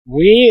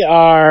We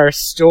are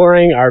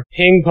storing our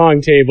ping pong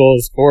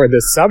tables for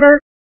the summer,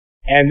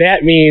 and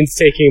that means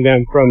taking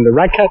them from the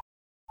red cut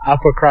up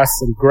across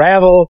some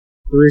gravel,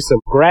 through some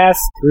grass,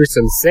 through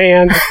some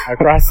sand,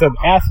 across some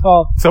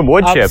asphalt, some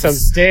wood up chips, some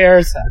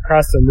stairs,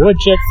 across some wood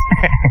chips,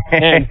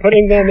 and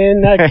putting them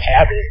in a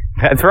cabin.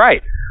 That's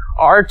right.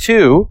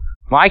 R2,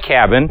 my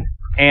cabin,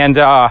 and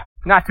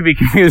not to be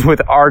confused with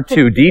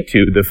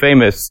R2-D2, the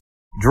famous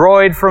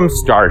droid from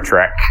Star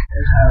Trek.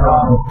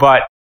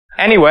 But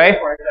anyway,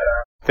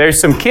 there's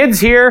some kids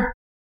here,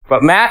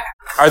 but Matt,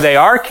 are they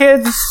our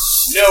kids?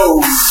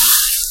 No.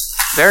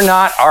 They're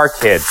not our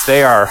kids.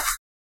 They are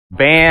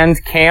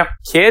band camp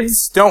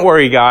kids. Don't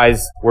worry,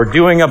 guys. We're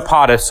doing a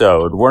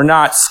podisode. We're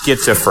not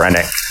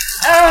schizophrenic.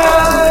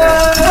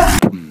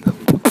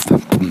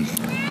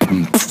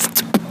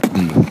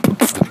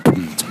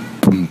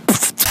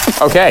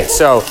 Okay,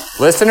 so,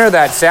 listener,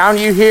 that sound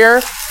you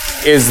hear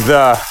is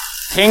the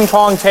ping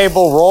pong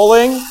table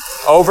rolling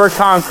over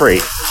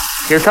concrete.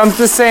 Here comes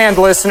the sand,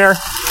 listener.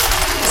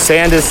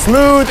 Sand is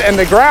smooth, and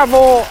the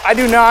gravel, I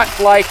do not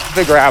like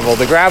the gravel.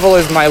 The gravel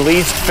is my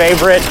least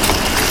favorite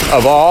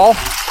of all.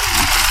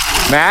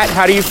 Matt,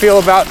 how do you feel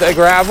about the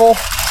gravel?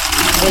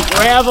 The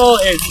gravel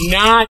is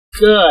not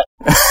good.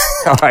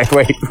 All right,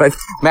 wait,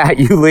 Matt,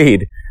 you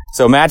lead.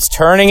 So Matt's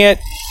turning it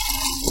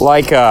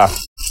like a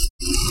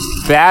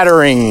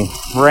battering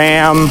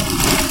ram,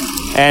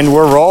 and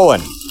we're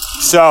rolling.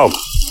 So,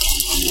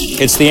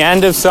 it's the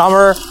end of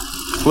summer,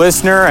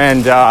 listener,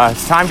 and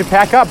it's time to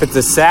pack up. It's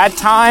a sad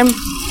time,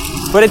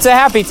 but it's a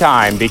happy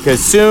time,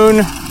 because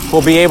soon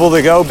we'll be able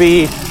to go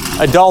be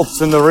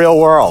adults in the real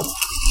world.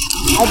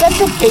 I bet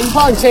the ping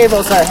pong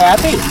tables are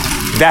happy.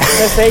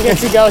 Because they get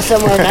to go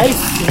somewhere nice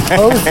and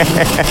cozy.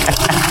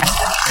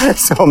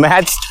 So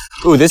Matt's...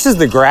 Ooh, this is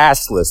the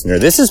grass, listener.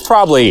 This is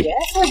probably...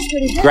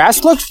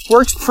 Grass looks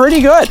pretty good. Grass works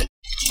pretty good.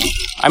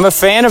 I'm a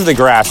fan of the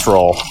grass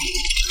roll.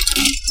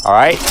 All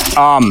right.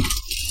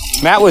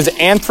 Matt was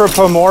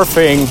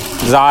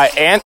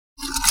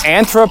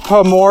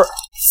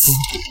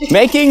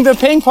making the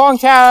ping pong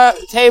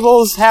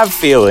tables have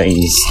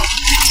feelings.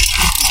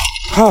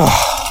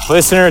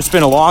 Listener, it's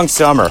been a long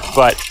summer,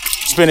 but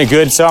it's been a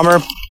good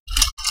summer,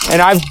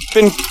 and I've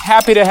been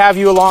happy to have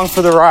you along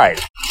for the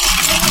ride.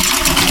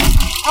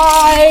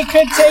 I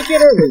could take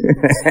it or leave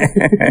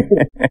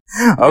it.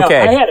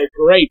 Okay. No, I had a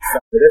great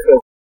summer. This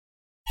was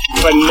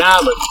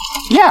phenomenal.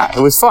 Yeah,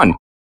 it was fun.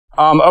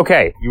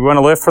 Okay, you want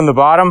to lift from the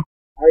bottom?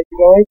 Are you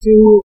going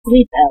to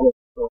sweep at it?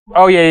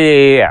 Oh,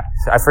 yeah.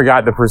 I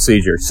forgot the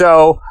procedure.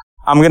 So,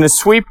 I'm going to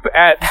sweep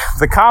at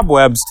the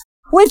cobwebs,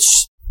 which,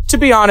 to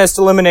be honest,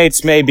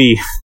 eliminates maybe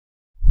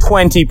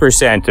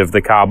 20% of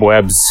the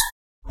cobwebs.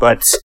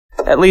 But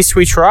at least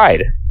we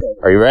tried.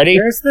 Are you ready?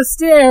 There's the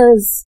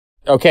stairs.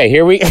 Okay,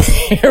 here we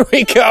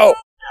go.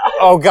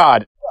 Oh,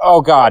 God.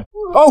 Oh,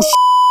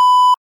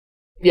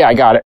 yeah, I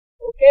got it.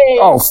 Okay.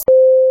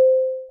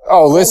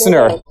 Oh,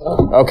 listener.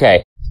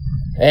 Okay.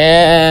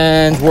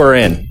 And we're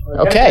in.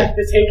 Okay. Have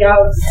to take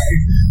out.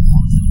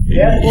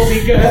 That will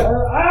be good.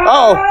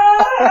 Oh.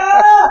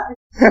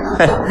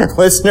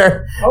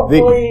 Listener.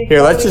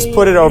 Here, let's just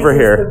put it over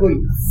here.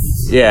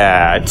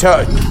 Yeah.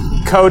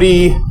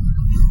 Cody,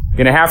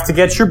 gonna have to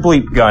get your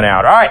bleep gun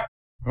out. All right.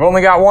 We've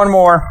only got one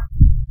more.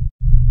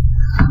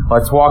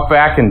 Let's walk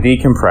back and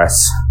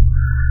decompress.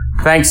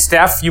 Thanks,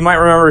 Steph. You might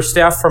remember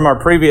Steph from our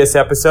previous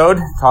episode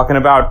talking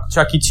about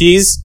Chuck E.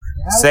 Cheese.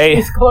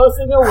 He's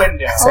closing the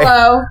window.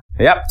 Hello.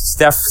 Yep,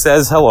 Steph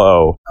says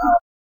hello.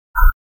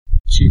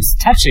 She's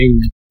touching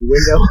the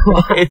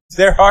window.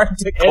 They're hard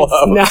to close.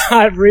 It's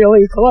not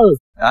really closed.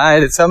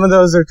 Some of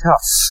those are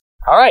tough.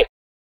 All right.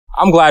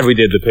 I'm glad we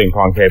did the ping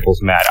pong tables,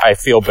 Matt. I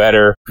feel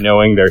better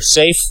knowing they're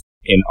safe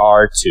in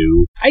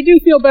R2. I do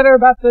feel better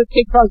about the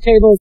ping pong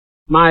tables.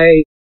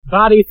 My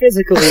body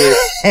physically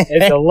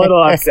is a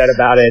little upset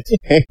about it,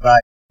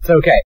 but it's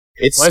okay.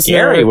 It's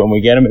scary when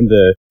we get them in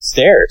the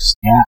stairs.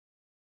 Yeah.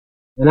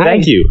 And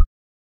Thank you.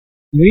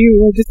 We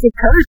were just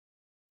encouraged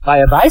by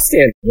a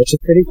bystander, which is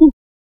pretty cool.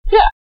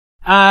 Yeah.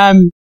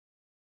 Do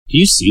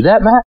you see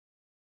that, Matt?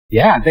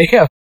 Yeah, they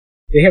have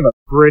a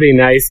pretty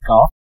nice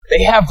golf.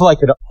 They have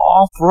like an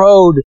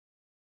off-road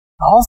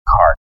golf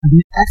cart. I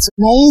mean, that's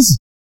amazing.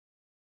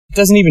 It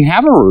doesn't even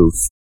have a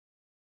roof.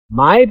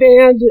 My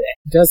band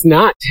does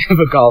not have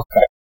a golf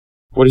cart.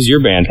 What does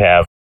your band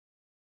have?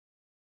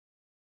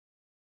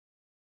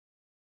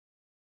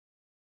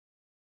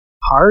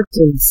 Heart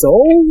and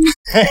soul?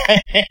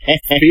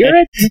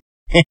 Spirit?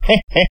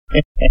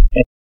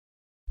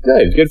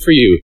 Good for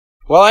you.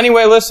 Well,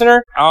 anyway,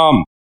 listener,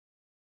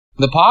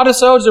 the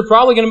podisodes are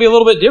probably going to be a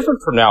little bit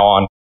different from now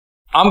on.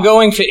 I'm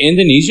going to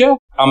Indonesia.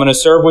 I'm going to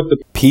serve with the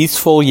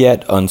Peaceful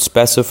Yet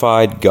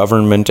Unspecified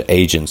Government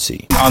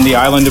Agency on the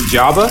island of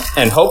Java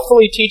and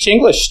hopefully teach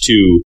English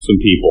to some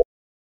people,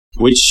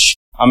 which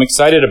I'm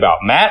excited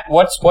about. Matt,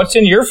 what's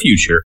in your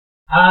future?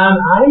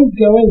 I'm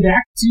going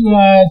back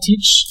to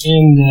teach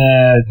in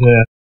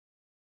the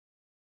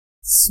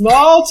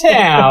small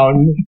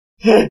town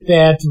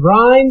that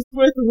rhymes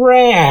with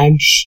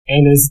ranch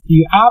and is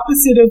the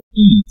opposite of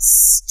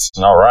east.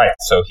 All right,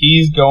 so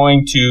he's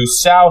going to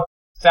South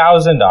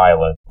Thousand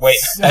Island. Wait,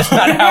 that's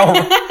not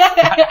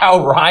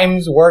how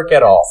rhymes work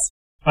at all.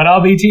 But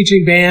I'll be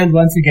teaching band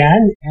once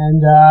again,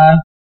 and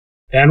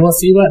then we'll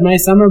see what my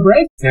summer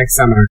breaks next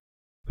summer.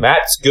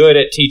 Matt's good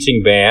at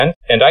teaching band,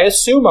 and I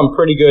assume I'm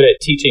pretty good at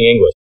teaching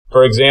English.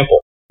 For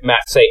example,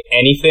 Matt, say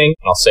anything,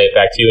 and I'll say it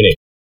back to you in English.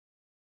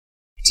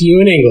 To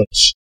you in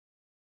English.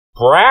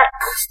 Brack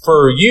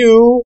for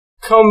you,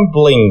 come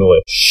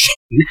blinglish.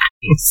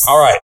 Nice. All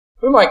right,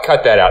 we might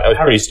cut that out. That was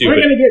pretty stupid.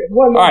 We're going to get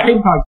one more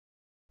ping pong.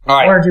 All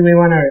right. Or do we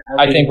want to...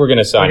 I think we're going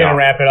to sign off. We're going to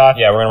wrap it off.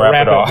 Yeah, we're going to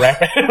wrap it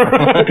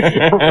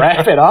off.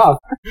 Wrap it off.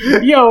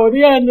 Yo,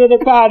 the end of the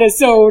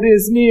episode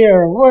is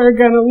near. We're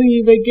going to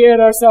leave and get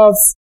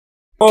ourselves...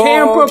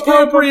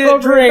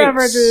 Camp-appropriate drinks.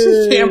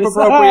 Beverages.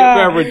 Camp-appropriate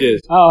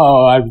beverages.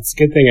 Oh, it's a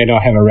good thing I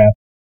don't have a rep.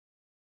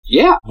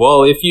 Yeah,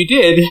 well, if you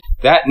did,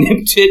 that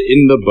nipped it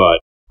in the bud.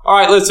 All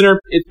right, listener,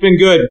 it's been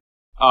good.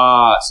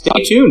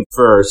 Stay tuned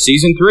for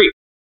season 3.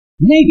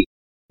 Maybe.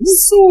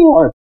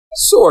 Sort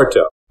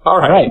of. All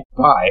right.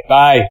 Bye.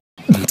 Bye.